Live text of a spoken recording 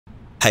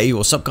Hey,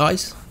 what's up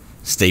guys?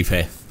 Steve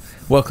here.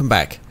 Welcome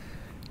back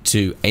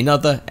to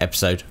another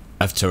episode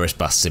of Tourist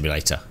Bus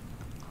Simulator.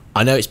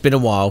 I know it's been a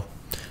while,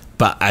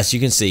 but as you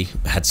can see,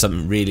 I had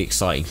something really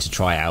exciting to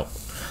try out.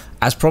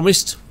 As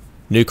promised,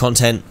 new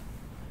content,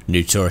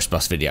 new tourist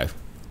bus video.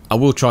 I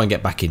will try and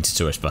get back into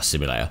Tourist Bus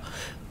Simulator.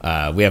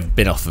 We have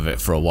been off of it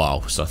for a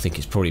while, so I think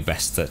it's probably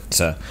best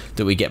that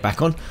we get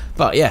back on.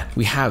 But yeah,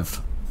 we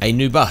have a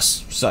new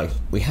bus. So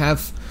we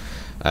have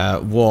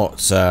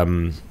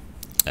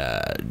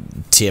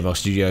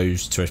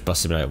tml-studios, Tourist Bus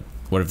Simulator,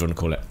 whatever you want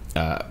to call it,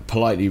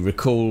 politely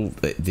recall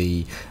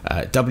the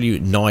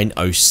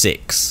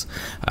W906.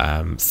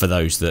 For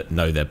those that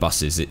know their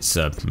buses, it's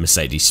a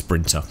Mercedes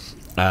Sprinter.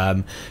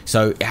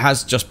 So it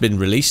has just been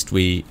released.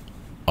 We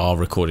are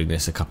recording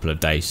this a couple of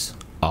days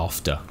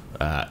after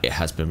it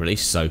has been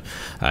released, so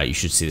you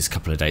should see this a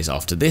couple of days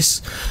after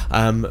this.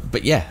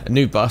 But yeah, a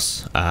new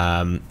bus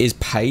is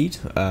paid.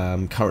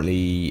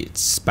 Currently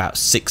it's about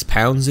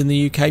 £6 in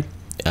the UK.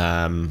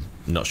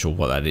 Not sure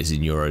what that is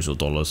in euros or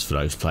dollars for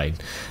those playing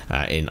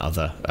in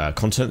other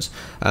continents,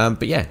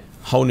 but yeah,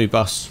 whole new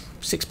bus.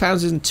 £6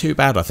 isn't too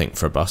bad, I think,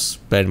 for a bus.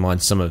 Bear in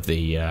mind some of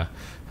the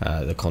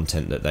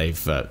content that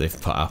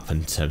they've put up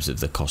in terms of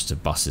the cost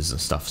of buses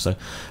and stuff. So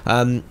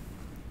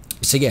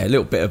so yeah, a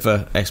little bit of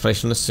an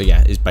explanation on this. So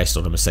yeah, it's based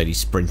on a Mercedes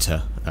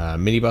Sprinter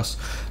minibus,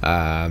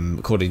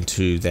 according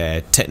to their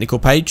technical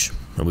page.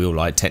 And we all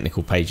like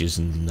technical pages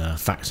and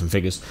facts and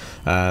figures.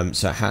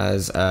 So it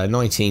has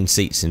 19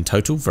 seats in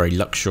total, very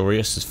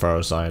luxurious as far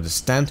as I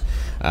understand.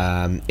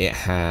 It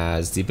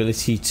has the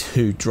ability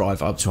to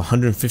drive up to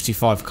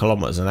 155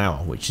 kilometers an hour,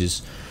 which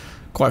is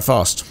quite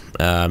fast.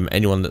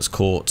 Anyone that's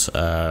caught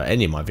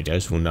any of my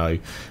videos will know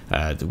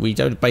that we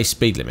don't obey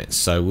speed limits,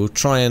 so we'll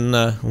try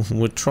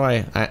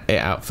it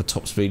out for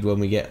top speed when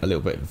we get a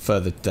little bit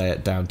further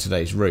down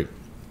today's route.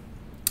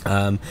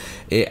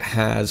 It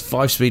has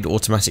 5-speed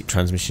automatic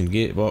transmission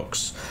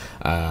gearbox,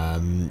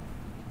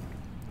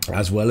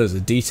 as well as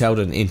a detailed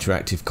and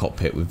interactive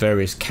cockpit with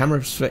various camera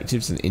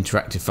perspectives and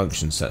interactive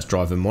functions. So that's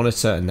driver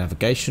monitor and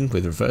navigation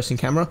with reversing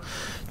camera.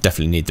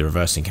 Definitely need the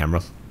reversing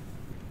camera.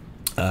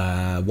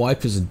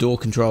 Wipers and door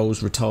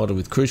controls, retarder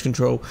with cruise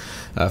control,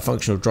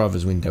 functional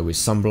driver's window with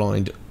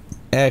sunblind,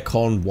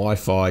 aircon,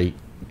 Wi-Fi,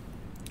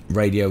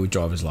 radio with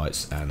driver's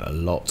lights, and a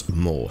lot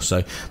more.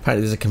 So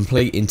apparently there's a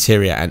complete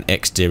interior and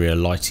exterior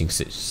lighting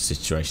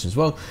situation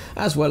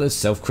as well as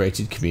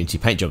self-created community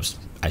paint jobs.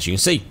 As you can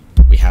see,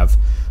 we have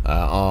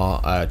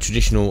our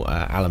traditional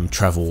Allum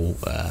travel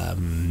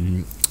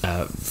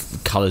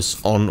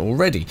colours on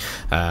already.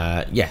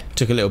 Yeah,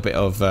 took a little bit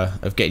of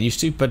getting used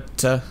to,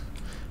 but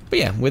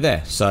yeah, we're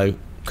there. So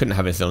couldn't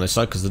have anything on this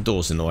side because the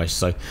door's in the way.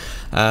 So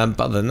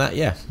but other than that,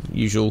 yeah,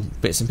 usual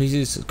bits and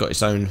pieces. It's got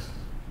its own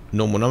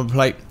normal number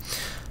plate.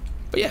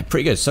 But yeah,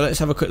 pretty good. So let's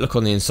have a quick look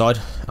on the inside.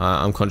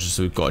 I'm conscious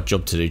that we've got a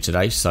job to do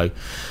today. So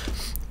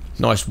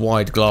nice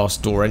wide glass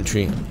door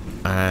entry,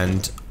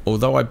 and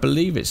although I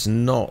believe it's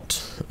not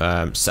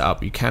set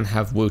up, you can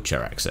have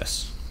wheelchair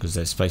access because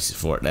there's spaces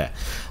for it there.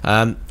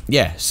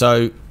 Yeah,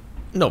 so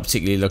not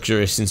particularly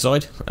luxurious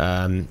inside.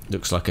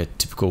 Looks like a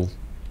typical,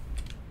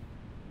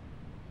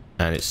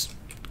 and it's,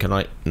 can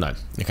I, no,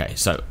 okay,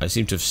 so I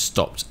seem to have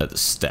stopped at the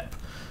step.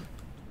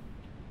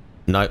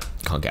 No,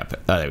 can't get up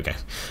it. Oh, there we go.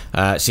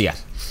 So yeah,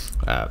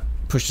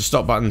 push the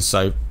stop button,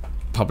 so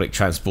public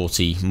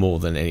transporty more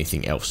than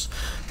anything else.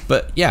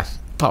 But yeah,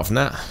 apart from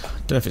that, I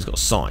don't know if it's got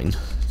a sign. I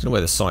don't know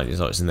where the sign is.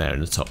 Oh, it's in there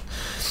in the top.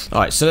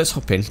 Alright, so let's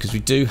hop in because we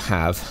do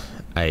have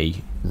a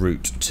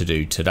route to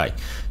do today.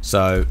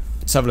 So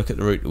let's have a look at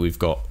the route that we've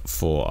got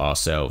for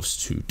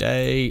ourselves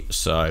today.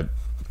 So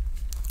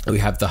we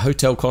have the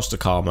Hotel Costa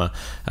Calma,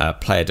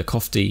 Playa de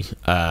Cofti.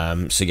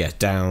 So yeah,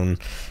 down,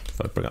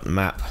 if I bring up the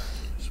map,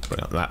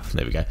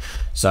 there we go.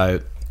 So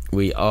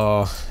we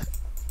are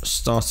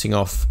starting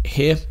off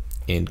here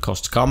in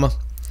Costa Calma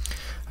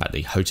at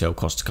the Hotel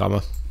Costa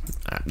Calma,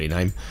 aptly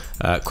named.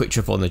 Quick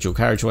trip on the dual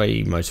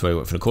carriageway, motorway,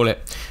 what you call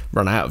it.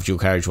 Run out of dual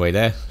carriageway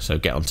there, so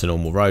get onto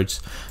normal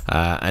roads,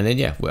 and then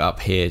yeah, we're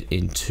up here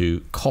into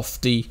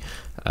Cofti.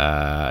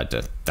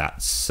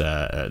 That's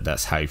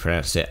how you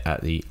pronounce it, at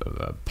the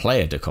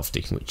Playa de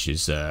Cofti, which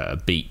is a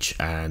beach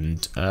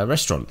and a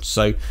restaurant.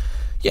 So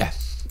yeah,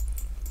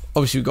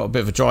 obviously we've got a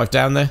bit of a drive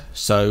down there,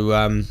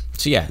 so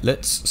so yeah,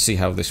 let's see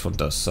how this one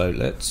does. So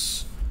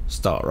let's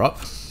start her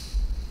up.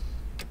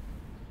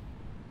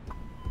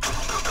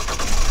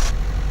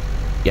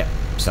 Yeah,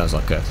 sounds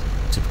like a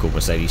typical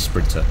Mercedes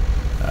Sprinter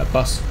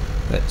bus.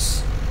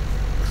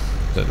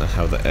 Don't know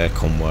how the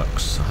aircon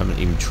works. I haven't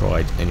even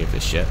tried any of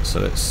this yet,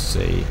 so let's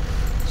see.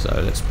 So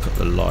let's put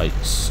the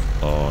lights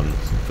on.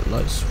 Put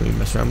lights. Can we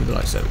mess around with the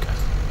lights? There we go.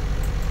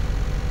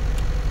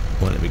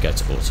 Well, let me go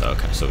to auto.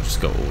 Okay, so we'll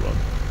just go all on.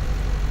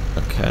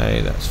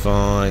 Okay, that's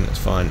fine, that's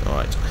fine.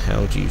 Alright,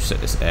 how do you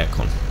set this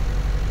aircon?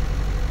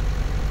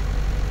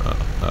 Oh,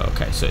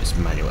 okay, so it's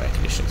manual air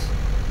conditioning.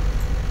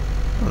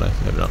 Oh no,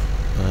 maybe not.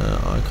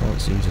 I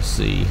can't seem to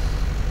see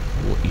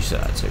what you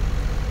set that to.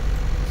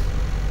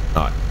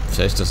 Alright,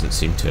 so this doesn't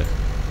seem to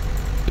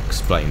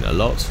explain a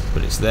lot,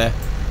 but it's there.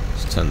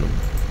 Let's turn the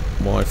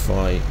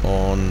Wi-Fi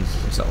on.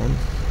 Is that on?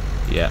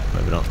 Yeah,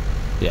 maybe not.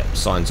 Yeah,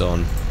 signs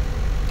on.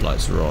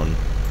 Lights are on.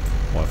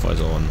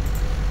 Wi-Fi's on.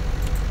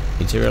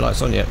 Interior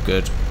lights on. Yep,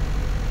 good.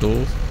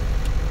 Door.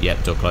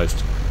 Yep, door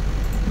closed.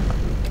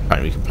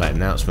 Apparently we can play an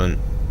announcement.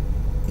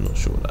 I'm not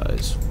sure what that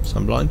is.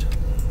 Sunblind?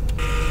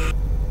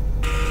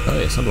 Oh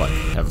yeah,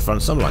 sunblind. Have a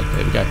front sunblind.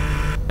 There we go.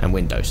 And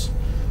windows.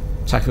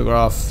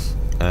 Tachograph.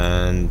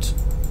 And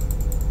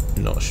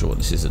not sure what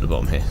this is at the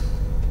bottom here.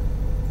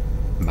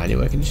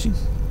 Manual air conditioning?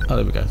 Oh,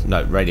 there we go.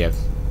 No, radio.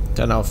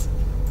 Turn off.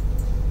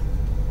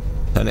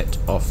 Turn it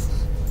off.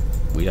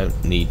 We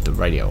don't need the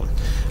radio on.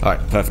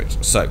 Alright,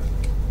 perfect. So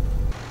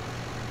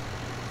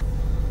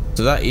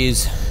that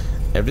is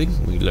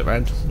everything. We look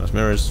around. Nice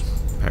mirrors.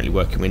 Apparently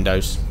working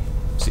windows.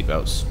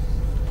 Seatbelts.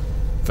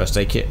 First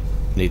aid kit.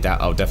 Need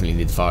that. I'll definitely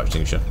need the fire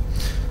extinguisher.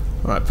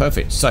 Alright,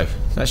 perfect. So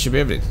that should be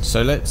everything.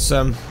 So let's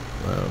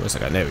where's that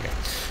going? There we go.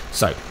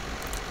 So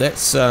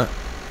let's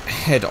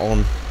head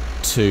on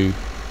to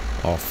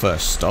our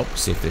first stop.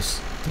 See if this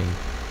thing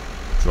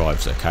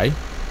drives okay.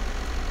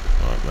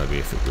 Alright, maybe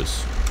if it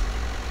was.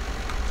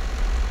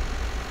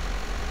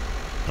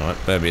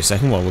 Alright, bear me a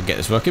second while we'll get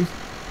this working.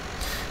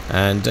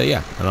 And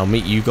yeah, and I'll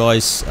meet you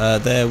guys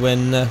there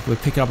when we're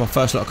picking up our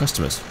first lot of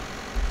customers.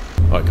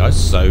 Alright guys,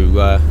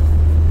 so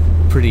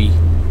pretty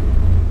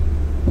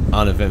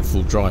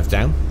uneventful drive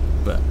down,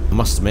 but I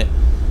must admit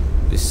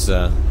this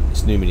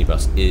new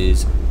minibus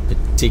is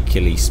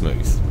particularly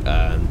smooth.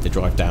 The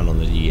drive down on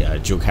the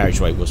dual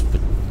carriageway was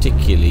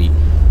particularly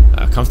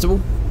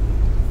comfortable,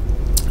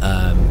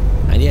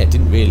 and yeah, it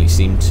didn't really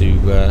seem to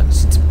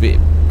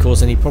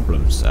cause any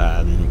problems.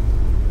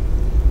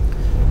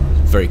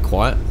 Very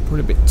quiet, probably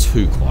a bit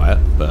too quiet,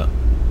 but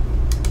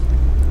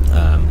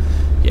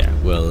yeah,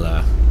 well,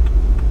 I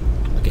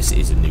guess it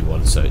is a new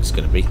one, so it's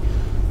going to be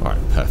alright.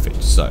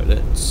 Perfect. So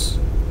let's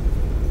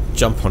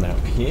jump on out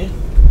here,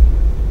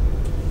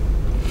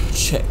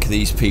 check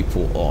these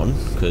people on,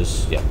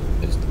 because yeah,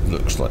 it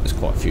looks like there's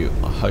quite a few.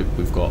 I hope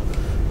we've got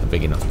a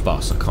big enough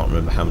bus. I can't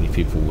remember how many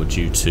people were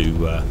due to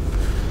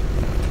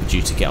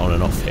get on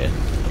and off here.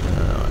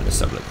 Alright, let's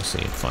have a look and see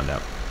and find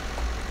out.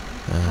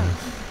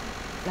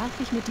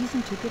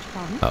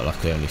 Oh,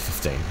 luckily only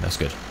 15. That's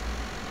good.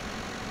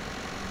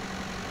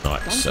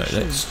 Alright, so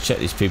let's check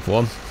these people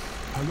on.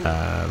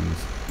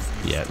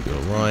 Yeah, you're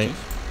right.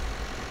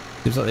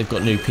 Seems like they've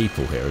got new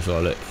people here as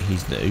well. Look,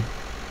 he's new.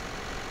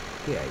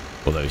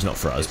 Although he's not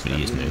for us, but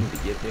he is new.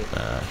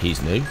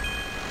 He's new.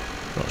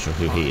 Not sure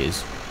who he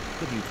is.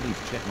 Could you please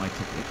check my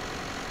ticket?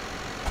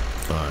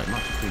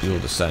 Alright, you're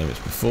the same as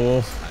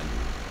before.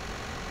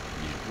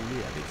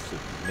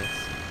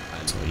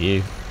 So are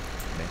you.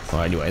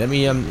 Alright, anyway, let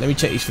me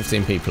check these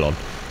 15 people on,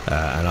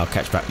 and I'll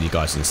catch back with you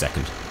guys in a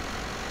second.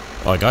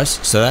 Alright guys,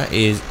 so that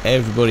is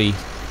everybody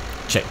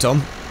checked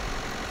on.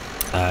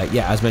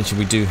 Yeah, as mentioned,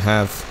 we do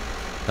have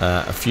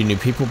a few new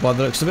people by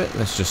the looks of it.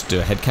 Let's just do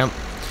a head count.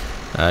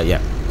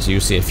 Yeah, so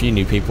you'll see a few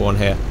new people on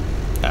here,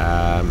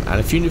 and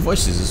a few new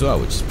voices as well,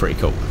 which is pretty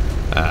cool.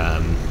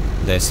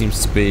 There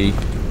seems to be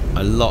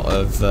a lot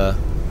of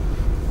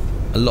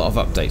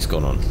updates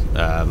going on.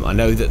 I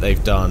know that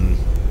they've done.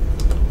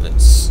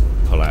 Let's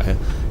pull out here.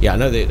 Yeah, I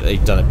know that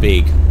they've done a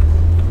big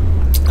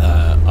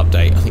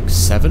update. I think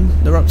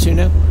 7 they're up to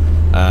now,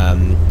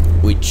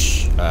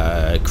 which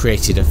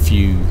created a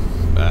few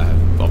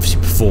obviously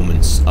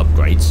performance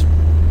upgrades,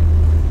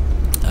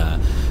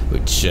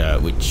 which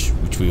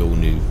we all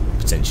knew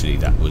potentially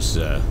that was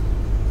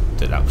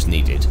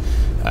needed.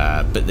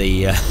 But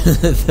the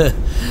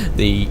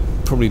the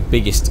probably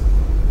biggest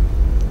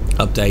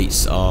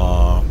updates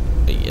are,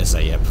 as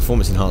a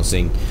performance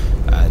enhancing.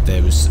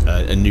 There was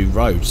a new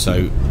road,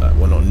 so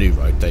well, not a new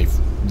road, they've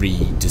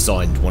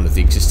redesigned one of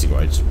the existing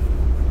roads.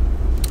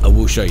 I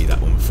will show you that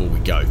one before we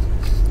go,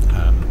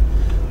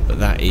 but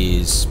that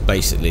is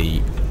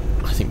basically,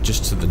 I think,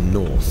 just to the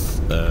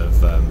north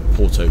of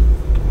Porto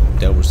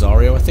del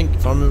Rosario, I think,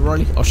 if I remember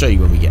rightly. I'll show you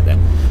when we get there.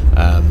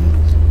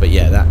 But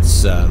yeah,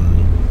 that's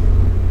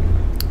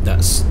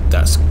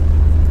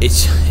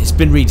it's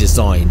been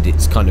redesigned.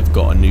 It's kind of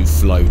got a new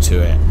flow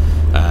to it.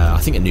 I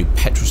think a new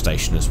petrol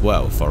station as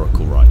well, if I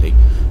recall rightly,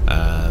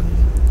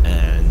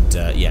 and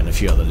yeah, and a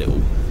few other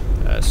little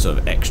sort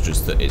of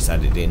extras that it's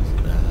added in.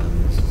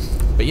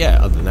 But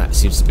yeah, other than that, it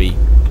seems to be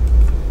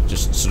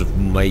just sort of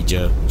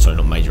major, sorry,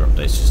 not major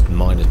updates, just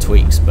minor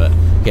tweaks. But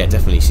yeah, it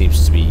definitely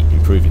seems to be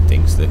improving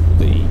things. The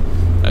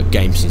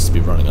game seems to be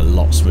running a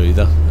lot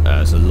smoother.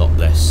 There's a lot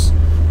less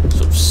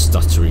sort of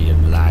stuttery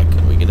and lag.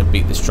 Are we going to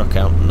beat this truck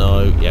out?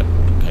 No. Yep.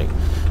 Okay.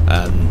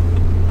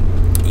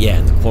 Yeah,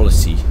 and the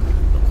quality.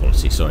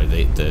 Sorry,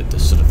 the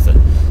sort of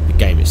the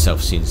game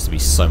itself seems to be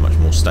so much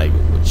more stable,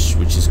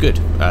 which is good.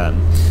 I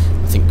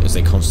think as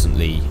they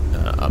constantly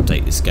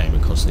update this game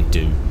and constantly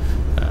do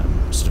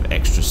sort of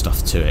extra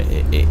stuff to it,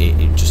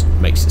 it just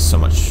makes it so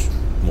much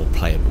more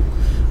playable.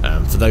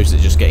 For those that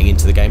are just getting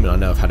into the game, and I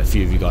know I've had a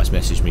few of you guys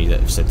message me that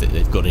have said that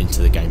they've got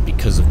into the game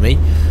because of me,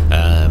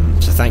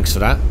 so thanks for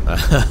that.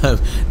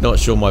 Not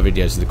sure my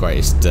videos are the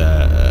greatest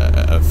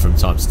from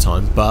time to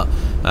time, but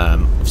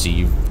obviously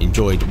you've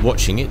enjoyed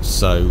watching it,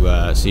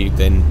 so so you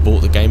then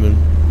bought the game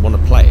and want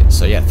to play it.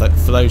 So yeah,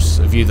 for those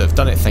of you that have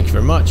done it, thank you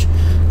very much.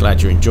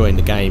 Glad you're enjoying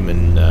the game,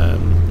 and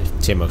if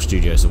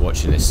tml-studios are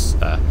watching this,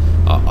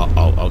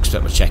 I'll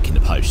expect my check in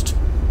the post.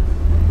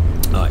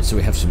 Alright, so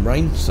we have some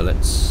rain, so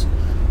let's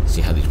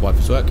see how these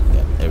wipers work.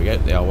 Yeah, there we go,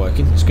 they are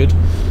working, it's good.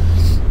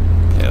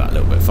 Clear that a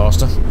little bit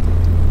faster.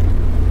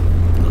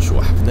 Not sure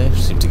what happened there,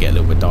 seemed to get a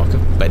little bit darker,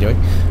 but anyway.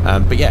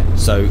 But yeah,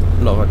 so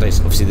a lot of updates.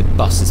 Obviously the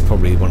bus is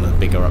probably one of the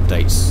bigger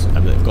updates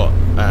that they've got.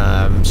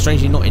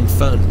 Strangely not in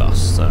Fern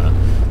bus.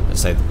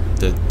 Let's say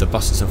the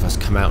bus itself has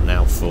come out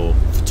now for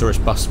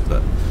tourist bus,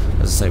 but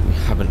as I say, we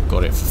haven't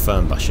got it for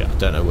Fern bus yet. I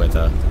don't know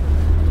whether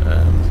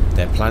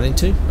they're planning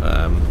to,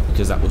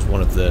 because that was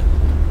one of the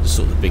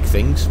sort of the big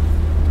things.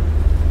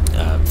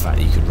 The fact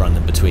that you could run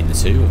them between the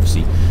two.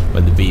 Obviously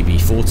when the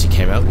BB40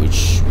 came out,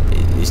 which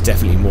is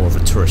definitely more of a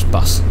tourist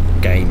bus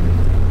game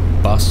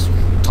bus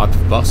type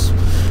of bus,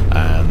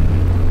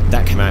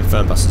 that came out in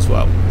Fern bus as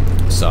well,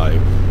 so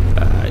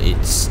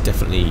it's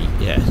definitely,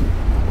 yeah,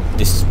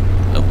 this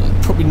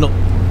probably not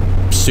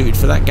suited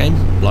for that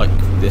game like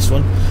this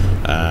one,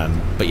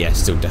 but yeah,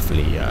 still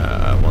definitely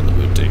one that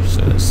we'll do.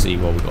 So let's see,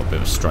 well, we've got a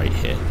bit of a straight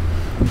here.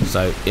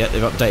 So yeah,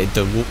 they've updated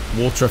the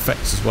water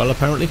effects as well,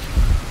 apparently,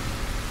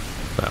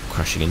 without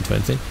crashing into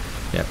anything.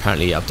 Yeah,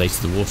 apparently it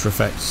updated the water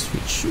effects,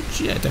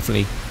 which yeah,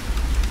 definitely.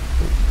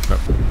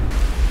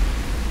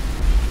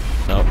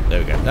 Oh, there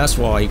we go. That's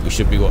why we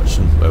should be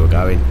watching where we're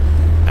going,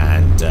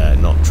 and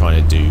not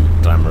trying to do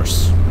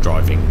glamorous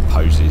driving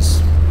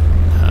poses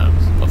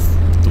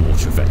of the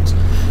water effects.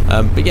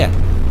 But yeah,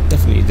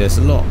 definitely there's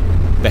a lot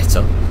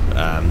better.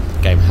 The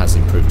game has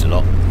improved a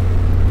lot,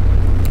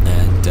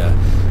 and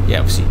yeah,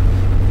 obviously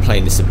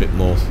playing this a bit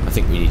more. I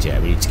think we need to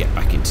get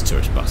back into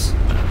tourist bus.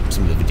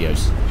 Some of the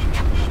videos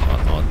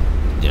are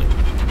you know,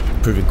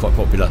 proving quite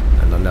popular,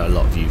 and I know a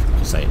lot of you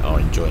can say are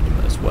enjoying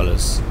them as well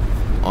as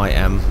I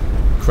am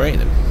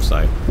creating them. So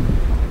right,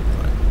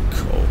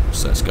 cool.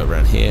 So let's go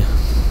around here,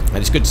 and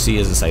it's good to see,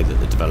 as I say, that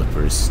the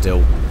developer is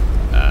still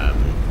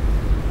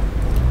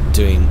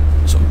doing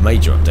sort of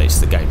major updates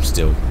to the game,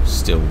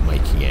 still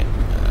making it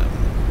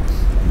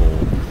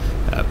more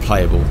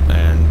playable,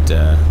 and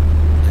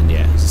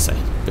yeah, as I say,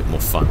 a bit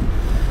more fun.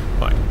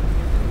 Right,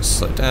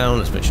 slow down.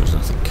 Let's make sure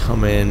there's nothing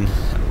coming.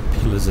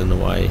 Pillars in the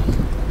way.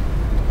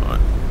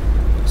 Right,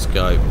 let's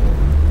go.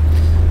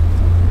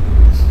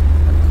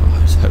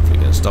 Oh, it's hopefully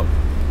going to stop.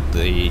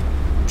 The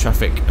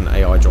traffic and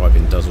AI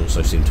driving does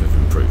also seem to have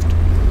improved.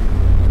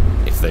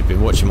 If they've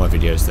been watching my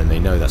videos, then they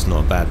know that's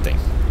not a bad thing,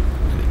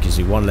 and it gives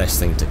you one less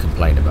thing to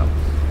complain about,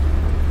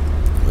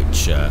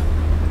 which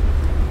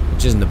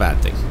isn't a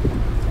bad thing.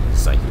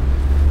 Say,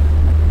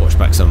 watch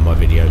back some of my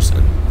videos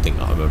and think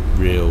that I'm a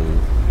real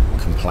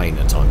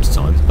complainer time to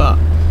time, but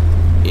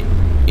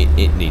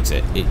it needs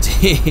it.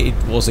 It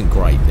wasn't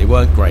great. They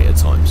weren't great at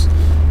times,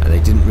 and they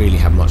didn't really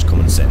have much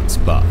common sense,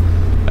 but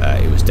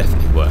it was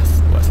definitely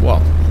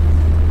worthwhile.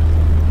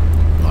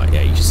 Right,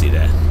 yeah, you can see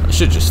there. I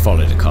should have just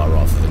followed a car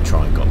rather than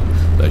try and got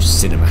those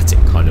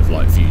cinematic kind of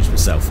like views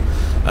myself,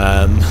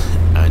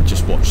 and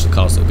just watch the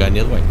cars that are going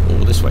the other way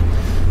or this way.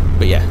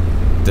 But yeah,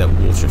 the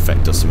water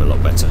effect does seem a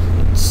lot better.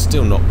 It's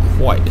still not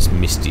quite as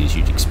misty as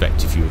you'd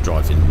expect if you were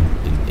driving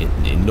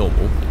in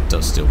normal. It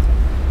does still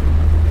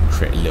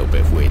create a little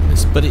bit of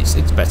weirdness, but it's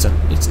better.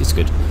 It's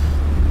good.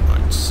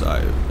 Right,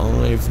 so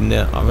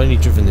I've only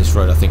driven this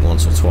road I think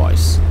once or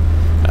twice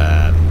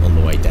on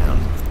the way down.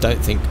 Don't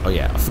think. Oh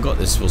yeah, I forgot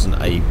this wasn't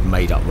a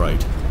made-up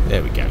road.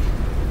 There we go.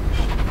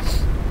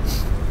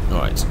 All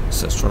right,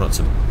 so let's try not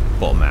to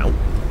bottom out.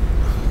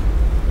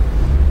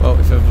 Well,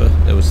 if ever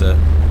there was a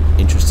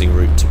interesting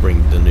route to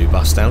bring the new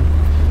bus down.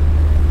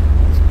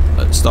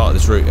 At the start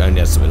of this route, it only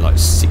had something like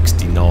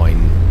 69,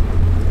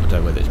 I don't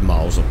know whether it's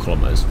miles or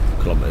kilometres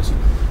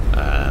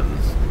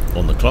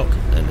on the clock,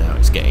 and now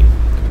it's getting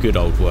a good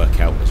old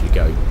workout as we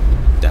go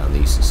down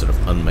these sort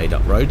of unmade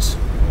up roads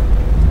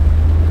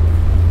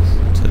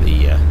to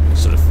the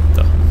sort of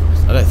the,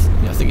 I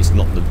think it's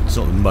not the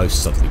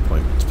most southerly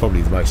point. It's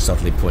probably the most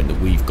southerly point that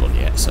we've gone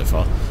yet so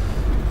far.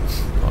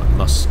 Right,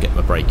 must get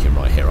my braking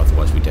right here,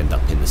 otherwise we'd end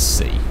up in the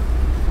sea.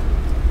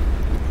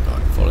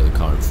 Right, follow the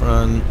car in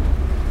front.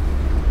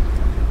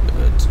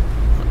 Good.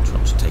 Right,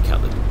 trying to take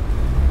out the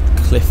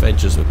cliff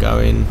edge as we're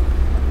going.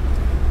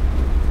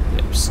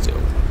 Yep, still.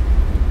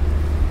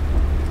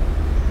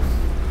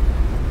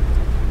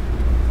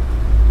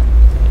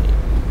 Okay,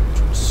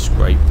 trying to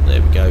scrape.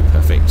 There we go.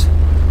 Perfect.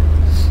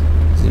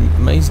 It's an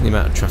amazing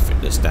amount of traffic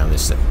that's down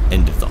this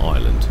end of the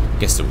island. I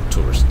guess they're all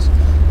tourists.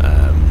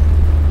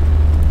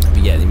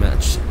 But yeah, the amount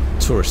of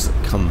tourists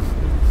that come,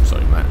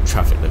 sorry, the amount of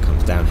traffic that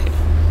comes down here,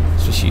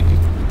 especially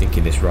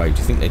thinking this road,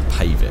 do you think they'd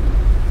pave it?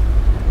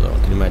 Well, I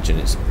can imagine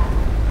it's a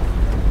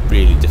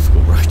really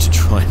difficult road to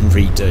try and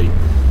redo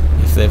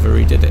if they ever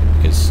redid it,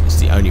 because it's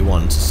the only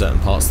one to certain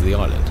parts of the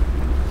island.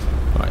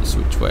 Right, so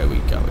which way are we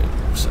going?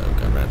 So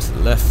going round to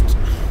the left.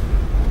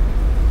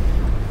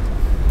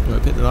 Well, I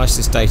picked the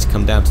nicest day to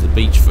come down to the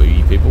beach for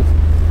you people.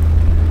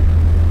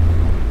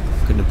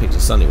 Couldn't have picked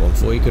a sunny one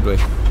for you, could we?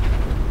 Right,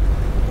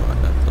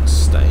 that one's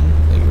staying.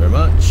 Thank you very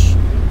much.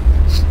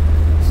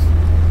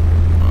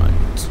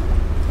 Right.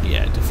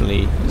 Yeah,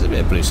 definitely. There's a bit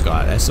of blue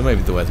sky out there, so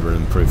maybe the weather will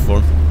improve for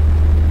them.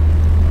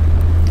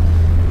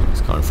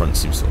 This car in front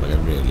seems to go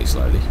really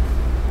slowly.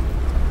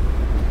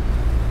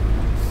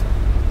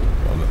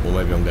 Or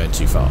maybe I'm going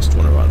too fast,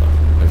 one or other.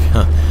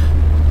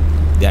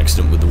 The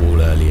accident with the wall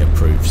earlier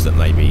proves that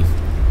maybe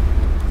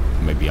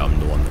I'm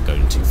the one that's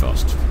going too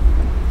fast.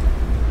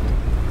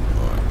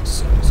 Alright,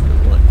 so let's go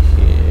right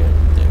here.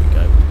 There we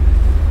go.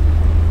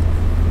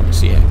 Right,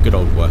 so yeah, good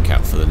old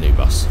workout for the new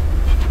bus.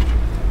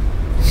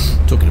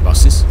 Talking of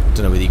buses,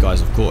 don't know whether you guys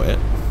have caught it.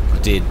 I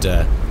did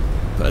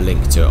put a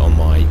link to it on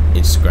my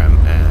Instagram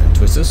and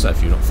Twitter, so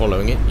if you're not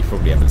following it, you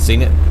probably haven't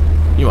seen it.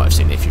 You might have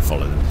seen it if you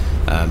follow them.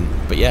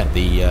 But yeah,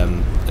 the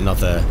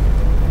another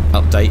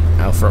update,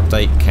 alpha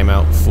update, came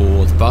out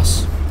for the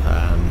bus.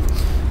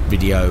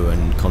 Video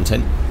and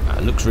content.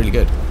 Looks really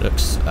good.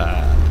 Looks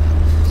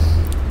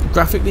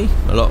graphically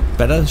a lot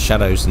better.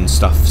 Shadows and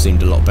stuff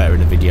seemed a lot better in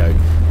the video,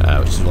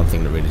 which is one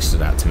thing that really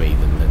stood out to me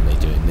than they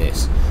do in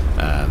this.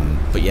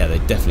 But yeah, they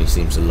definitely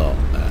seems a lot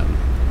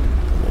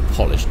more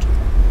polished.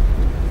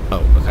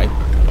 Oh, okay.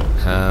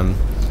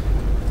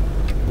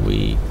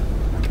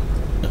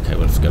 Okay,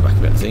 we'll have to go back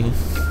a bit, I think.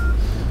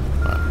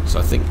 Right, so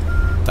I think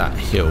that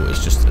hill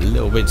is just a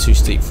little bit too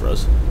steep for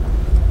us.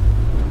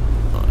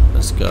 Right,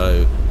 let's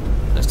go.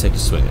 Let's take a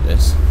swing at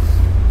this.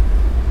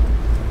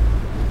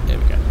 There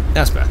we go.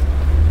 That's better.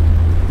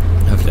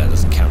 Hopefully that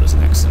doesn't count as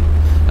an accident.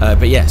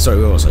 But yeah, sorry,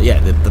 we also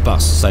the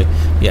bus. So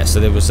yeah, so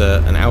there was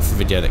an alpha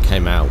video that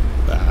came out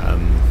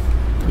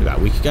about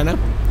a week ago now,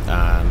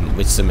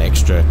 with some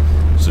extra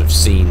sort of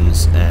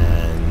scenes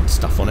and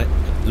stuff on it.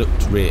 It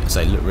looked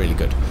really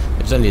good.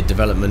 It was only a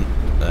development,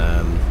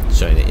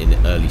 showing it in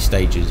early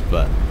stages,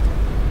 but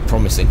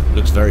promising.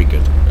 Looks very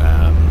good.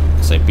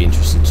 So it'd be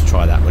interesting to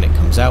try that when it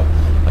comes out.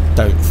 I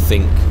don't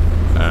think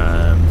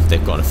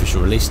they've got an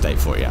official release date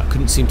for it yet. I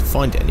couldn't seem to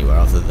find it anywhere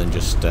other than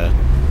just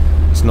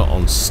it's not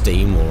on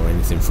Steam or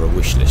anything for a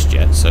wish list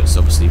yet. So it's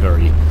obviously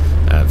very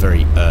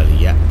early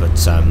yet. But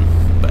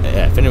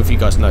yeah, if any of you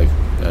guys know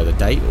the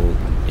date, or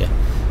yeah,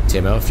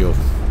 TML, if you're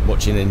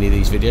watching any of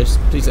these videos,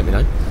 please let me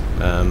know.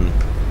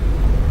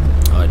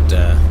 I'd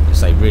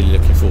say really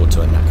looking forward to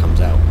when that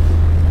comes out.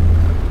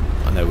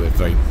 I know we're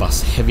very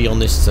bus heavy on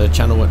this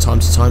channel at time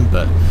to time,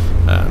 but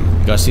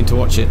you guys seem to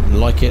watch it and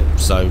like it,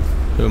 so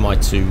who am I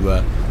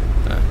to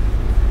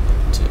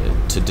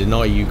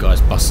deny you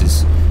guys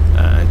buses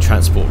and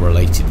transport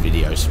related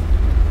videos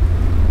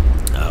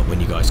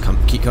when you guys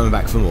keep coming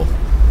back for more.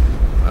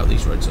 Wow,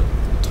 these roads are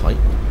tight.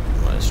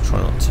 Right, let's try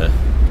not to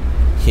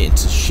hit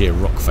into sheer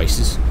rock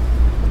faces.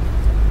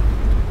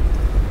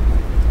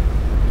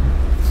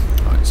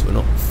 So we're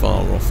not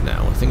far off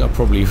now. I think I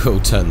probably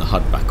will turn the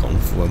HUD back on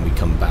for when we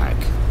come back.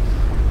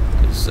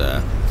 Because,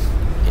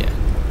 yeah,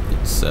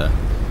 it's, I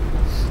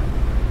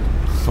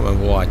can't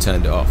remember why I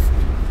turned it off.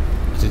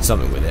 I did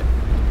something with it.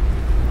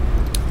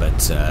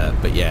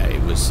 But yeah,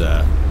 it was,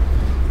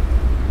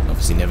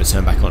 obviously never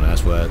turned back on,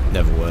 as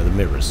never were the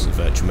mirrors, the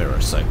virtual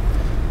mirrors. So,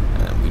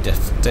 we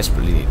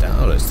desperately need that.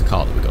 Oh, there's the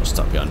car that we got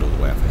stuck behind all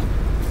the way up here.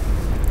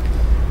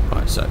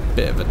 Right, so a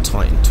bit of a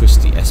tight and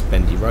twisty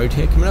S-bendy road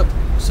here coming up.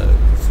 So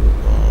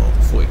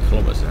 40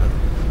 kilometres now.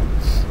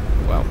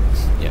 Well,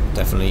 yeah,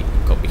 definitely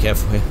got to be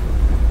careful here.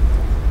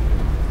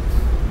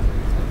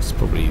 It's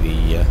probably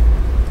the.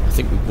 I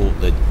think we bought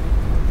the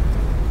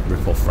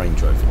rip-off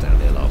Range Rover down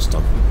here last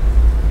time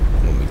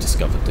when we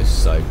discovered this.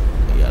 So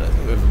yeah, I don't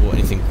think we've ever bought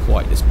anything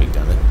quite this big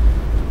down there.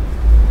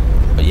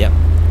 But yeah,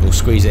 we'll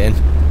squeeze it in.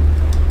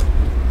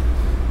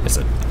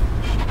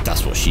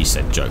 That's what she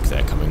said joke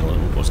there coming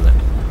on, wasn't it?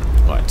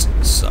 Right,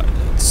 so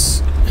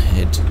let's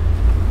head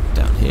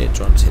down here,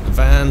 try not to hit the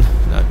van.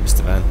 No, missed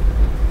the van.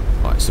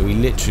 Right, so we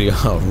literally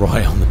are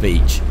right on the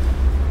beach.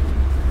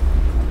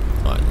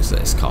 Right, let's let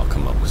this car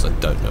come up because I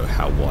don't know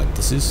how wide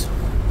this is.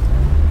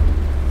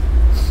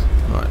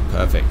 Right,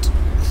 perfect.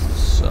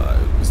 So,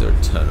 is there a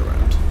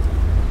turnaround?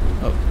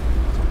 Oh,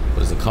 well,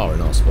 there's a car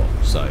in our spot,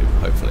 so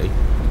hopefully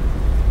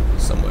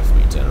there's somewhere for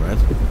me to turn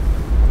around.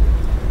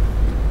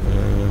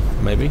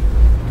 Maybe?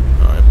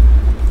 Alright.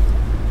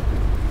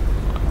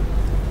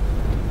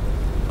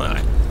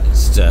 Alright,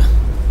 let's do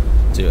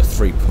a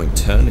 3-point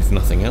turn, if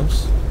nothing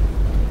else.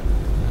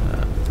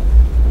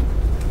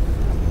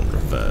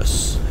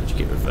 Reverse. How do you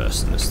get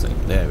reverse in this thing?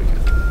 There we go.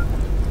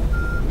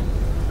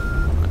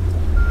 Right.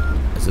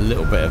 There's a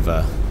little bit of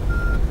a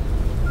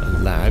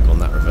lag on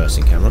that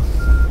reversing camera.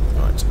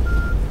 Right.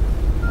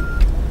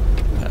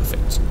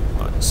 Perfect.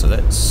 Right, so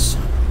let's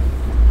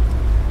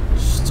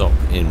stop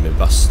in my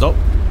bus stop.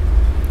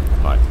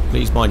 Right,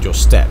 please mind your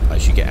step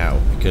as you get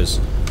out, because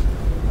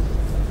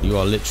you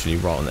are literally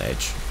right on the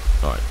edge.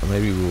 Right,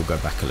 maybe we will go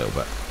back a little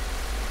bit.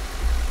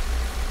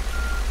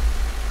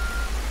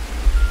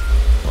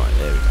 Right,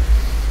 there we go.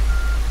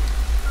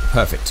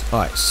 Perfect.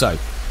 Alright, so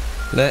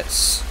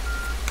let's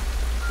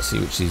see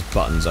which of these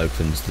buttons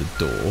opens the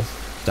door.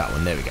 That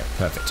one, there we go,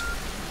 perfect.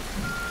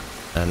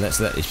 And let's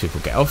let these people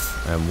get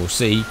off, and we'll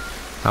see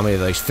how many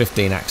of those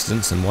 15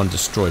 accidents and 1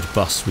 destroyed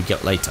bus we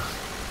get later.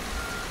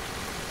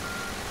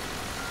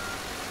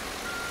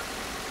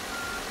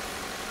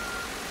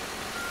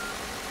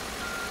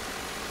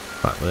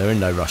 Right, well, they're in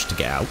no rush to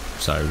get out,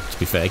 so to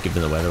be fair,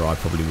 given the weather, I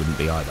probably wouldn't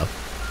be either.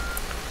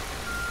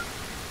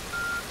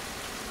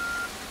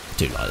 I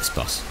do like this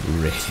bus,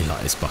 really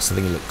like this bus. I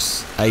think it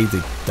looks,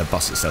 the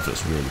bus itself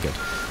looks really good.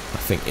 I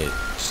think it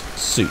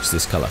suits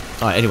this colour.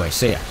 Alright, anyway,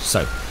 so yeah,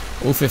 so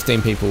all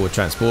 15 people were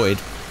transported,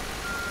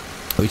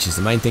 which is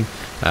the main thing.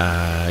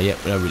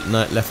 Yep,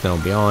 no, left no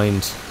one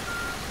behind.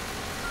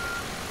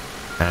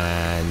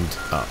 And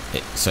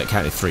so it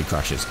counted 3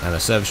 crashes and a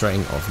service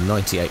rating of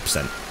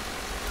 98%.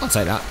 I'll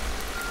take that.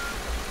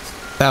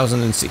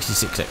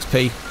 1066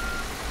 XP.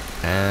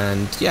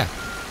 And yeah,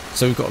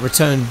 so we've got a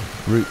return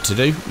route to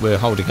do. We're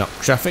holding up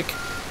traffic.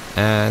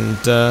 And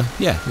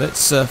yeah,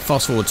 let's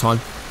fast forward time.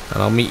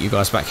 And I'll meet you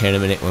guys back here in a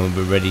minute when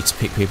we're ready to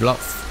pick people up.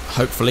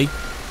 Hopefully,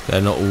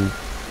 they're not all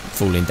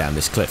falling down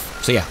this cliff.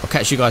 So yeah, I'll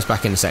catch you guys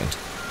back in a second.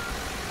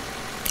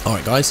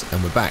 Alright guys,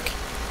 and we're back.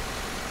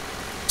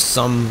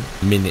 Some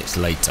minutes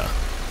later,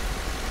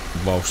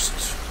 whilst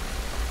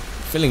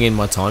filling in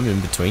my time in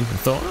between, I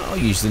thought, oh, I'll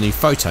use the new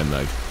photo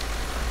mode.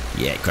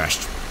 Yeah, it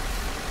crashed.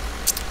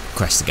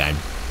 Crashed the game.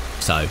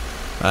 So,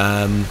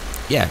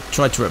 yeah,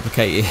 tried to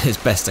replicate it as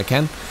best I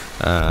can.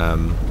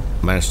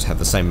 Managed to have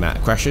the same amount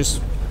of crashes,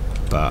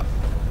 but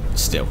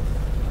still,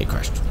 it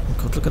crashed. Oh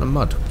God, look at the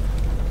mud.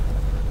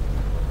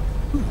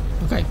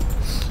 Okay.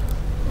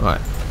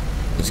 Right,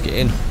 let's get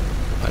in.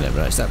 I never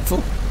noticed that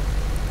before.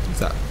 Is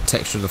that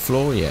texture of the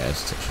floor? Yeah,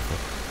 it's texture of the floor.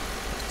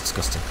 It's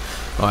disgusting.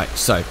 Alright,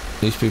 so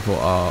these people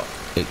are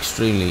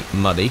extremely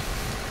muddy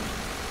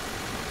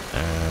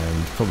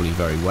and probably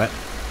very wet.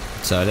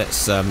 So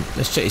let's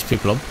check these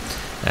people on,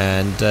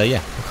 and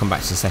yeah, I'll come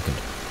back to the second.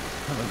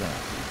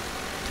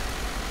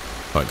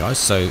 Right guys,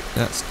 so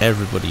that's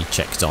everybody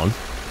checked on.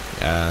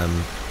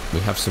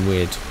 We have some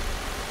weird,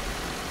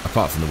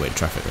 apart from the weird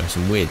traffic, there's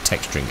some weird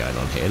texturing going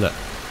on here. Look,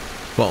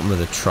 bottom of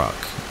the truck,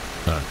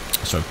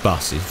 sorry,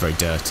 bus is very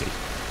dirty.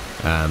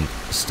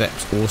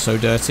 Steps also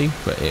dirty,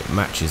 but it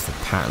matches the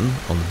pattern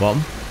on the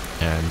bottom.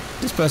 And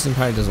this person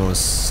apparently doesn't want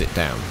to sit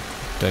down.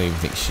 Don't even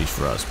think she's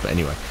for us, but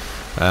anyway.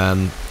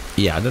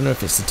 Yeah, I don't know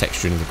if it's the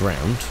texturing of the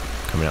ground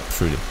coming up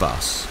through the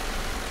bus,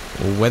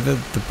 or whether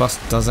the bus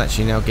does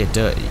actually now get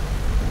dirty.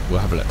 We'll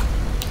have a look.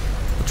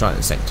 We'll try it in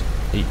a second.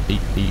 Are you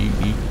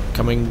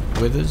coming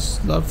with us,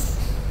 love?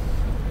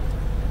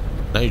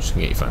 No, you're just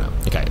gonna get your phone out.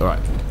 Okay,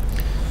 alright.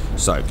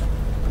 So,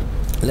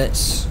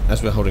 let's,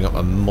 as we're holding up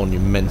a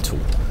monumental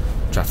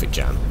traffic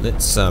jam,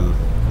 let's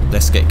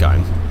get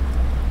going.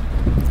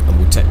 And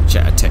we'll check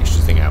a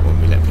texture thing out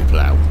when we let people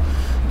out,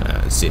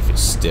 and see if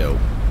it's still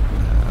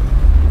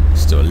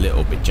a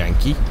little bit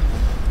janky.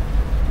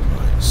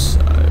 Right, so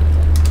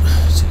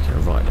taking a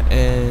right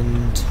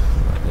end.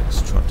 Right,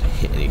 let's try to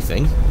hit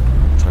anything.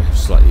 Try to have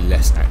slightly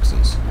less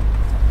accidents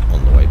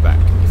on the way back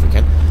if we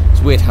can.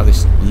 It's weird how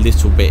this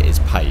little bit is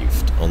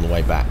paved on the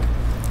way back,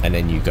 and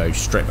then you go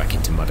straight back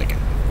into mud again.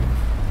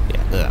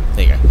 Yeah,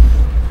 there you go.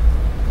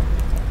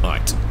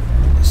 Right,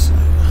 so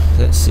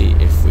let's see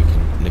if we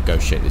can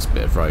negotiate this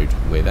bit of road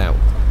without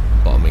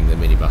bottoming the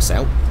minibus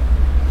out,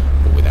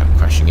 or without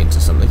crashing into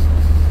something.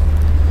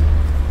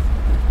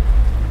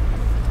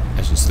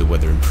 As you see, the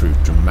weather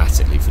improved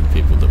dramatically for the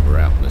people that were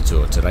out on the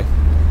tour today.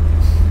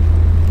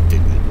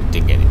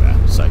 Didn't get any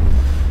better, so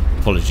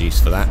apologies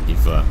for that.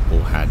 You've all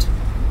had a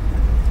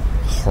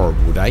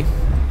horrible day.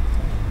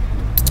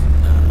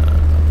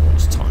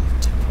 What's the time?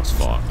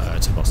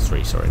 10 past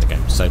 3, sorry, in the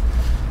game. So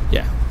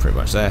yeah, pretty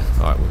much there.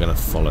 Alright, we're going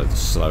to follow the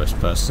slowest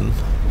person,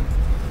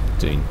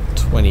 doing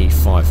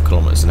 25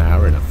 kilometers an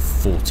hour in a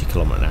 40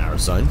 kilometer an hour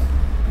zone.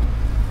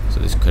 So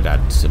this could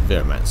add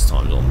severe amounts of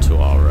time onto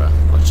our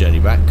journey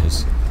back,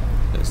 because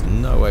there's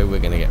no way we're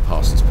going to get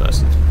past this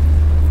person.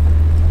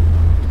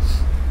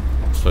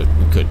 So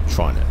we could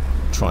try and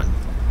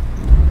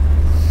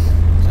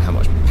how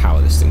much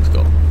power this thing's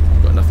got.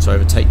 Got enough to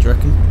overtake, do you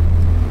reckon?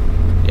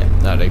 Yeah,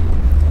 that'll do.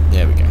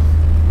 There we go.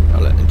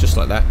 And just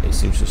like that, it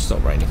seems to have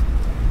stopped raining.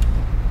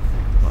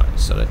 Right,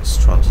 so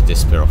let's try to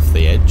disappear off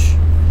the edge.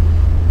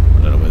 I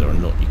don't know whether or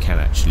not you can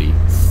actually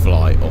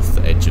fly off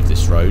the edge of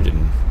this road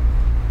and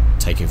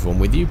take everyone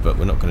with you, but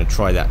we're not going to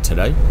try that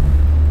today.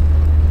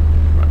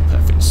 Right,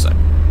 perfect. So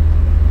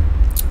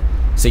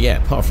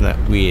yeah, apart from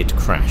that weird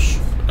crash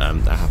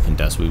that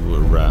happened as we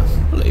were, well,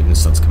 even the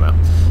sun's come out.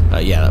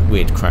 Yeah, that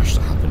weird crash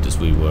that happened as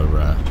we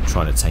were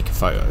trying to take a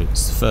photo.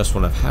 It's the first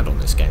one I've had on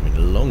this game in a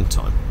long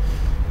time.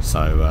 So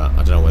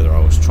I don't know whether I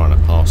was trying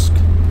to ask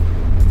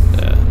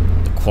the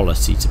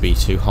quality to be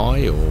too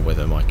high, or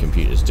whether my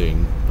computer's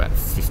doing about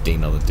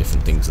 15 other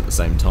different things at the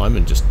same time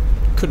and just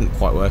couldn't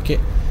quite work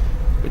it.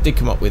 It did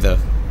come up with a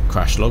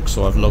crash log,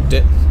 so I've logged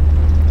it,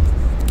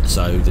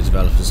 so the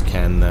developers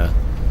can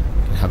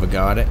have a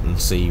go at it and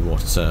see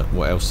what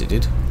else it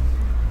did.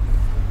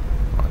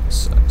 Right,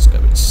 so let's go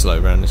a bit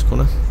slow around this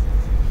corner.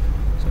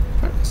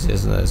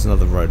 There's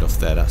another road off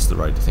there. That's the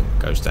road I think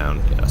goes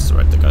down. Yeah, that's the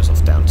road that goes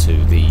off down to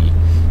the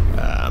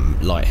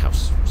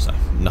lighthouse. So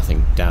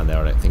nothing down there.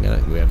 I don't think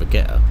we ever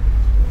get a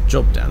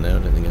job down there. I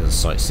don't think there's a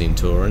sightseeing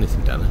tour or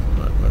anything down there.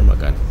 Right, where am I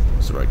going?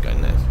 There's the road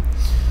going there.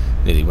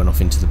 Nearly went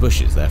off into the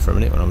bushes there for a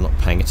minute when I'm not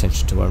paying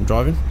attention to where I'm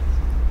driving.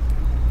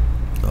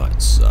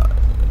 Right, so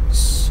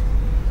let's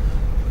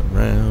go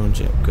around.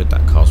 Yeah, good.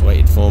 That car's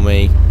waited for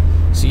me.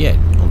 So yeah,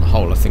 on the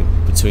whole, I think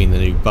between the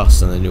new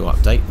bus and the new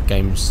update, the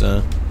game's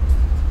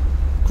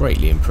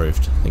greatly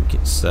improved. I think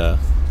it's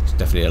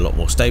definitely a lot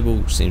more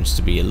stable. Seems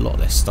to be a lot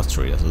less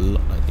stuttery. There's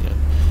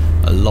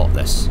a lot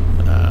less.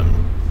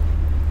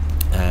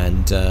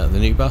 And the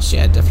new bus,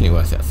 yeah, definitely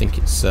worth it. I think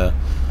it's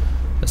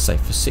let's say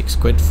for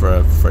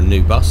 £6 for a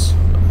new bus.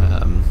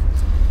 I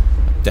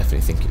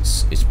definitely think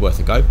it's worth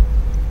a go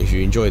if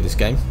you enjoy this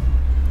game.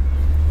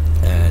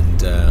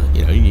 And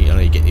you know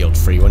you get the odd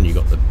free one. You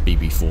got the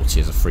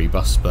BB40 as a free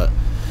bus, but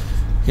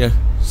you know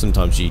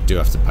sometimes you do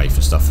have to pay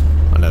for stuff.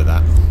 I know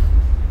that.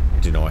 I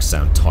do know I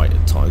sound tight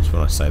at times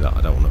when I say that.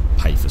 I don't want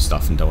to pay for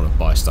stuff and don't want to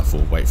buy stuff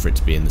or wait for it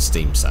to be in the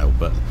Steam sale.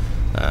 But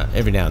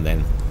every now and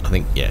then, I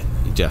think yeah,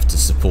 you do have to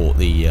support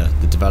the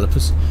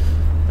developers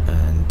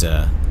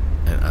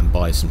and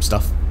buy some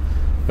stuff.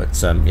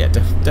 But yeah,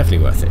 definitely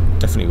worth it.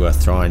 Definitely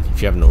worth trying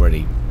if you haven't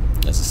already.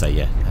 As I say,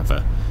 yeah, have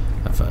a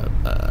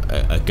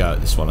go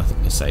at this one. I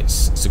think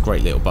it's a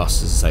great little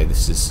bus. As I say,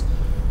 this is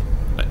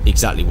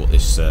exactly what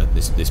this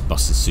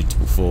bus is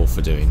suitable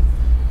for doing,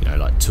 you know,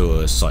 like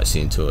tours,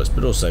 sightseeing tours,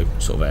 but also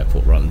sort of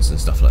airport runs and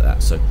stuff like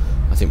that. So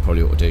I think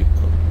probably what we'll do.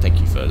 Thank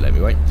you for letting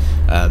me wait.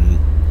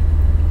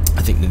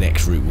 I think the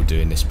next route we'll do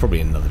in this, probably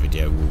in another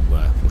video,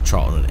 we'll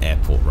try it on an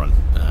airport run.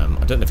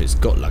 I don't know if it's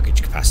got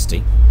luggage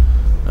capacity.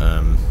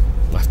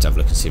 We'll have to have a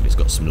look and see if it's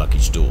got some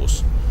luggage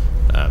doors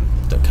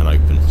that can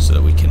open so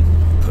that we can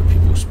put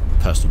people's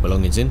personal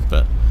belongings in.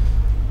 But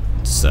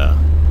it's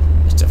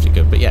definitely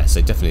good. But yeah,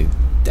 so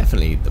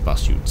definitely the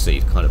bus you would see,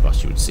 the kind of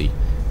bus you would see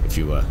if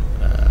you were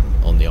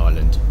on the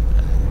island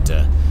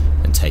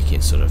and taking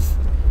sort of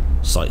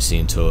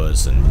sightseeing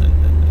tours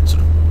and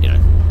sort of, you know,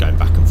 going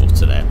back and forth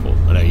to the airport.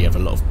 I know you have a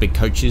lot of big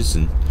coaches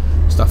and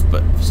stuff,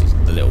 but obviously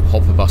the little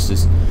hopper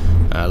buses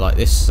like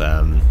this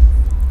are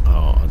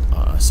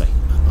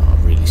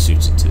really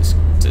suited to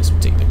this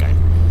particular game.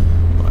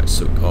 Right,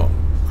 so we've got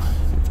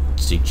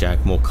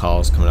zigzag, more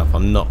cars coming up.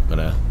 I'm not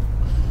gonna.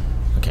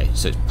 Okay,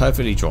 so it's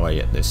perfectly dry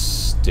yet there's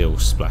still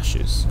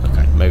splashes.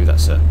 Okay, maybe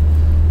that's a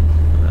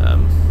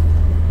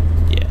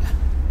yeah,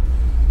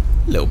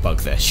 little bug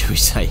there, shall we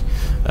say.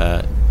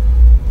 The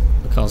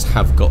cars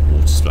have got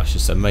water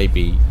splashes, so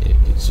maybe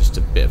it's just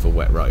a bit of a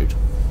wet road.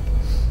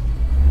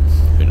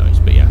 Who knows?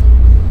 But yeah,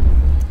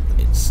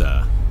 it's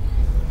yeah,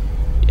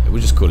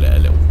 we'll just call it a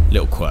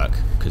little quirk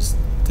because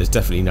there's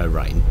definitely no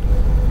rain,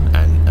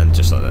 and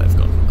just like that they've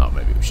gone, oh,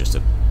 maybe it was just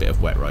a bit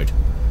of wet road.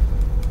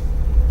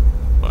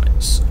 Right,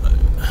 so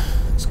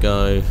let's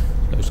go.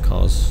 Those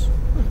cars.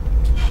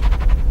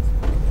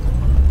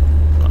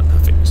 Right,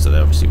 perfect. So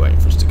they're obviously waiting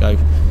for us to go,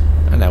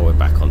 and now we're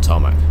back on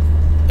tarmac.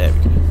 There we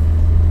go.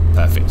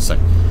 Perfect. So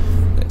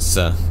let's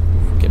get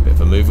a bit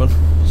of a move on.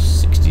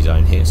 60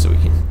 zone here, so we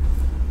can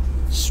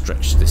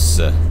stretch this,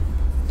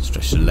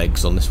 stretch the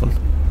legs on this one.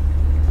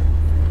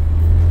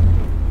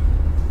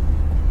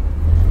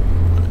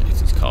 Right, if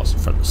these cars in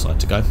front of the side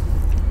to go.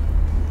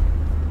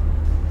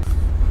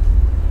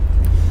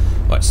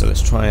 Right, so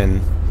let's try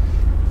and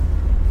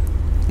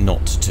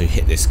not to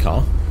hit this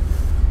car.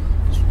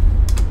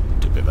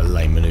 Do a bit of a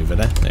lame manoeuvre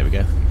there. There we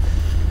go.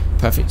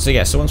 Perfect. So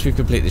yeah, so once we've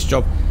completed this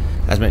job,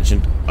 as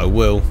mentioned, I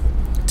will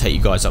take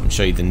you guys up and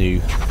show you the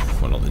new,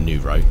 well, not the new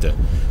road, the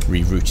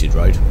rerouted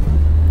road.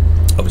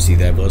 Obviously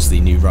there was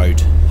the new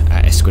road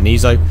at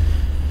Esquinizo,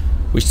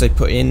 which they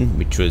put in,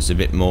 which was a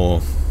bit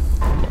more,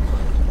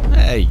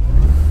 hey,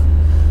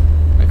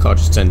 that car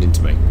just turned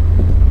into me.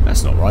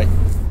 That's not right.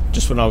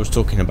 Just when I was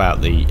talking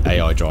about the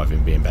AI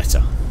driving being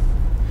better,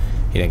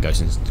 he then goes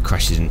and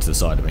crashes into the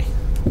side of me.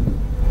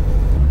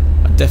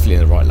 I'm definitely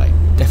in the right lane.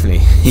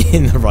 Definitely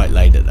in the right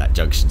lane at that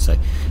junction, so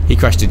he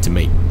crashed into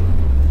me.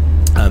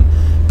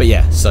 But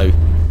yeah, so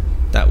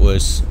that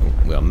was,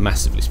 we are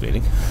massively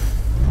speeding.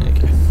 There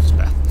you go, it's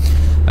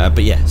bad.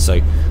 But yeah,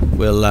 so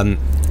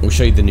we'll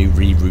show you the new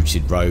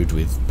rerouted road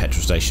with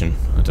petrol station.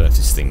 I don't know if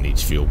this thing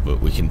needs fuel, but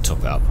we can top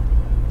it up.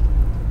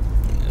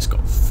 It's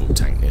got a full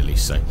tank nearly,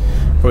 so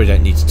probably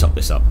don't need to top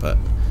this up, but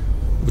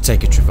we'll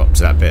take a trip up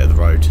to that bit of the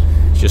road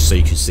just so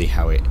you can see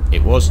how it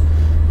was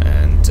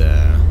and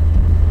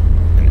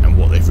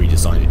what they've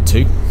redesigned it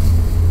to.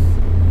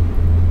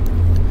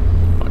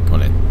 Right, come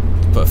on in,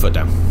 put a foot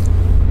down.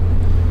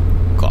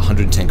 We've got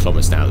 110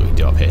 kilometers now that we can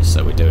do up here,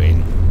 so we're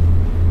doing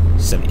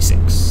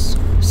 76,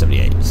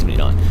 78,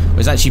 79. It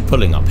was actually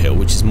pulling uphill,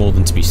 which is more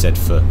than to be said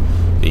for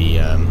the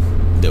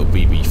little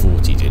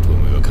BB40 did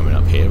when we were coming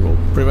up here, or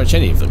pretty much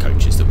any of the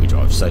coaches that we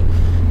drive. So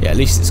yeah, at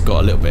least it's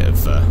got a little bit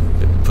of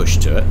push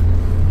to it.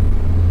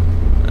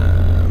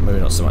 Maybe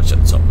not so much at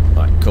the top.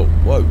 Right, cool.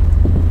 Whoa.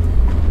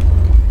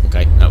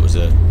 Okay, that was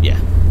a, yeah.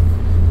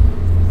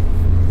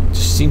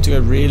 Just seemed to go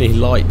really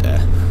light there.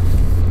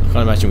 I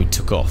can't imagine we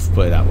took off,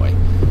 put it that way.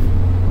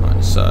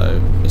 Right,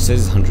 so it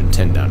says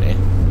 110 down here.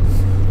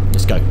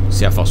 Let's go,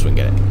 see how fast we can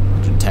get it.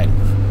 110,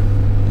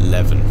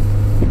 11,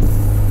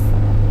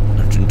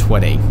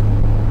 120.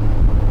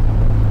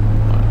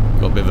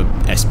 Right, got a bit of a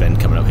S-bend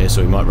coming up here,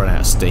 so we might run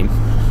out of steam.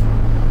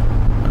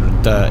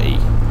 130,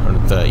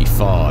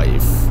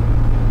 135,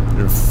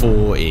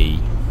 140.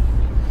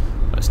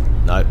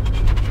 No.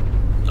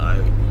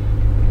 No.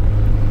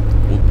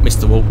 Oh,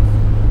 missed the wall.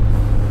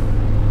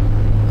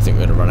 I think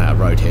we're going to run out of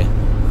road here.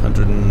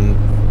 100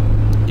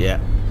 and... yeah.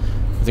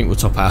 I think we'll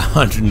top out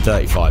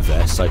 135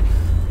 there, so...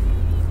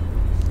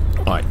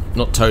 Alright,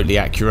 not totally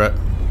accurate,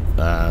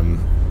 and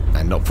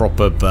not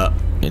proper, but,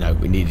 you know,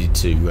 we needed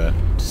to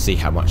see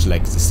how much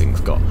legs this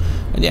thing's got.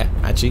 And yeah,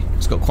 actually,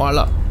 it's got quite a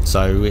lot,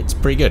 so it's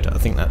pretty good. I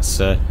think that's...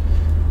 in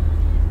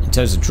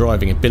terms of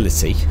driving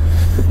ability,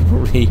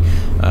 probably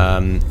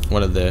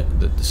one of the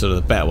sort of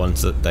the better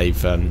ones that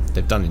they've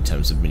done in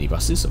terms of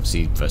minibuses,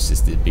 obviously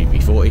versus the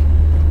BB40.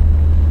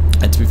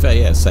 And to be fair,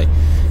 yeah, say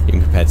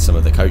even compared to some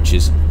of the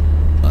coaches,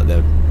 like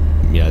the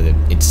the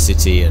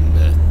Intercity and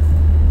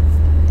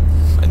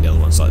the other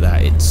ones like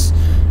that, it's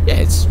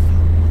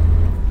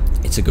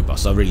a good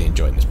bus. I'm really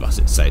enjoying this bus.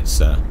 It's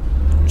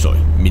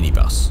sorry,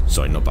 minibus.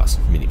 Sorry, not bus,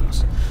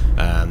 minibus.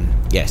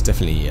 Yeah, it's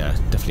definitely a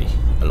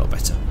lot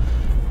better.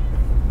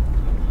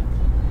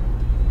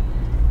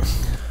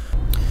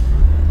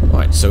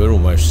 Right, so we're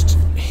almost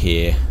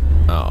here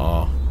at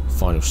our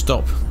final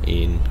stop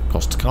in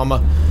Costa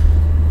Calma.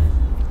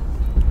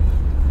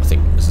 I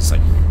think, as I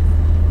say,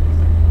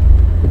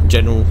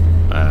 general,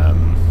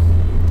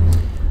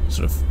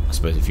 sort of, I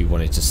suppose if you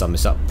wanted to sum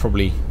this up,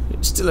 probably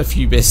still a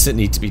few bits that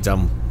need to be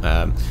done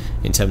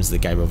in terms of the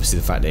game. Obviously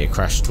the fact that it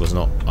crashed was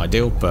not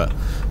ideal, but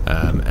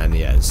and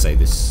yeah, as I say,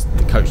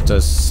 the coach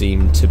does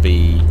seem to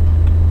be,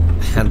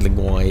 handling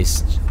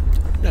wise,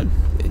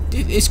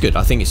 it's good.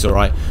 I think it's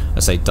alright. I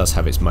say it does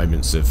have its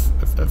moments of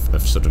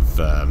sort of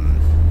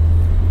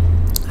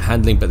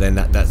handling, but then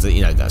that's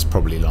that's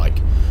probably like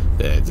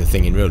the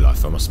thing in real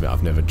life. I must admit,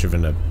 I've never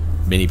driven a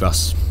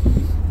minibus,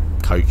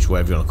 coach,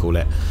 whatever you want to call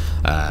it,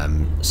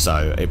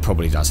 so it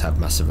probably does have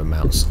massive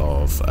amounts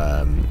of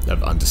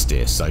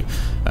understeer. So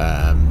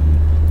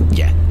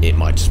yeah, it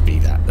might just be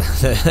that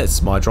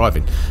that's my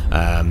driving,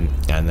 and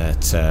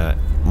that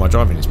my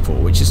driving is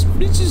poor, which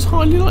is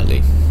highly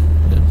likely.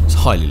 It's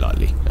highly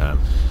likely.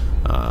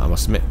 I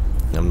must admit,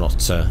 I'm not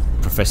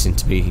professing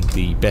to be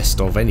the best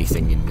of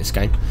anything in this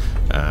game,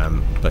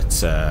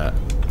 but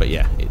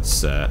yeah,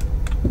 it's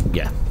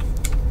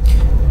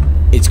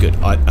it's good.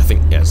 I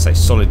think, yeah, say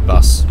solid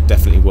bus,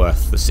 definitely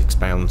worth the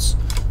 £6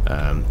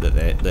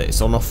 that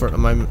it's on offer at the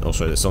moment,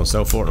 also that's on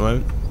sale for at the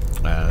moment.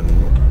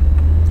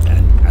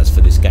 And as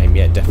for this game,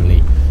 yeah,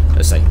 definitely,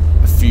 let's say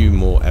a few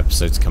more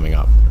episodes coming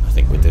up. I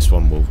think with this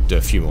one we'll do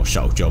a few more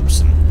shuttle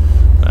jobs and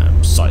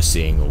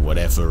sightseeing or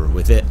whatever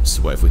with it,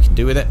 so whatever we can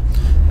do with it,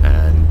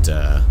 and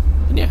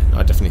yeah,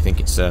 I definitely think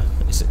it's a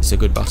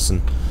good bus,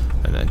 and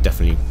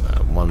definitely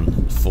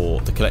one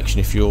for the collection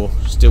if you're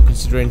still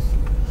considering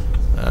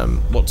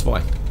what to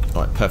buy.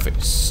 Alright,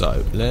 perfect.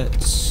 So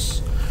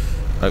let's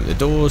open the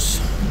doors,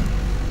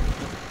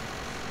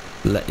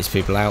 let these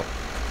people out.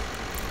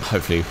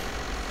 Hopefully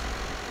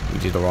we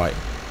did alright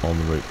on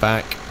the route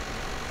back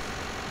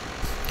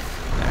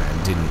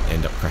and didn't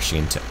end up crashing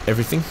into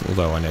everything,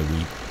 although I know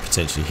we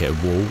potentially hit a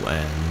wall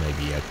and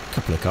maybe a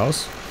couple of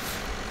cars,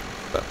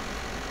 but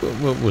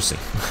we'll see.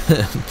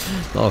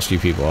 Last few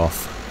people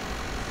off.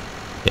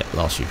 Yeah,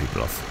 last few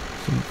people off.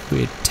 Some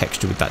weird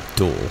texture with that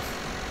door.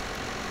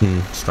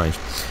 Strange.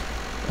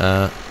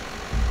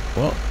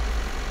 What?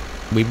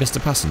 We missed a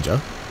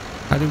passenger?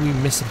 How did we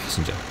miss a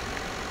passenger?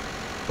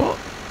 What?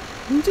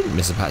 We didn't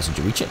miss a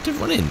passenger. We checked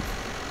everyone in.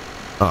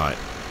 Alright.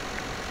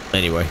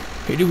 Anyway,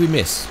 who did we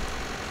miss?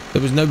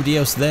 There was nobody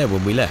else there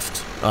when we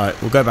left. Alright,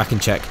 we'll go back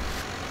and check.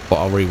 But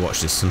I'll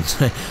rewatch this and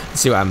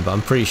see what happened. But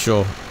I'm pretty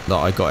sure that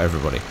I got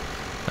everybody.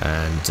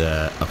 And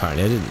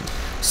apparently I didn't.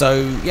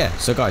 So yeah,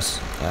 so guys,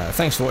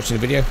 thanks for watching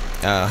the video.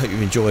 I hope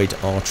you've enjoyed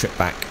our trip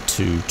back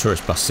to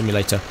Tourist Bus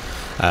Simulator.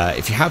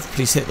 If you have,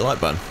 please hit the like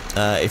button.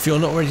 If you're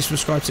not already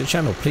subscribed to the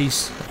channel,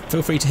 please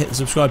feel free to hit the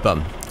subscribe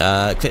button.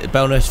 Click the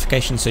bell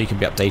notification so you can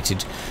be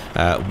updated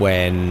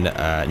when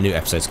new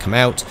episodes come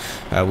out.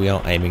 We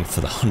are aiming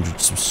for the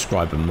 100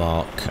 subscriber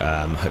mark,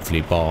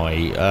 hopefully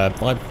by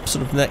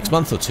sort of the next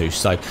month or two.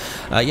 So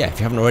yeah, if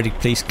you haven't already,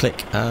 please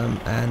click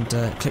and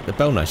click the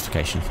bell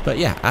notification. But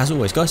yeah, as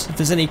always guys, if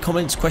there's any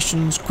comments,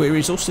 questions,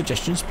 queries or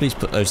suggestions, please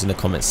put those in the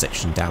comments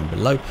section down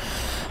below.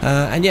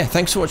 And yeah,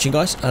 thanks for watching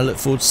guys. I look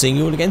forward to seeing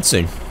you all again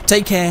soon.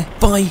 Take care,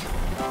 bye.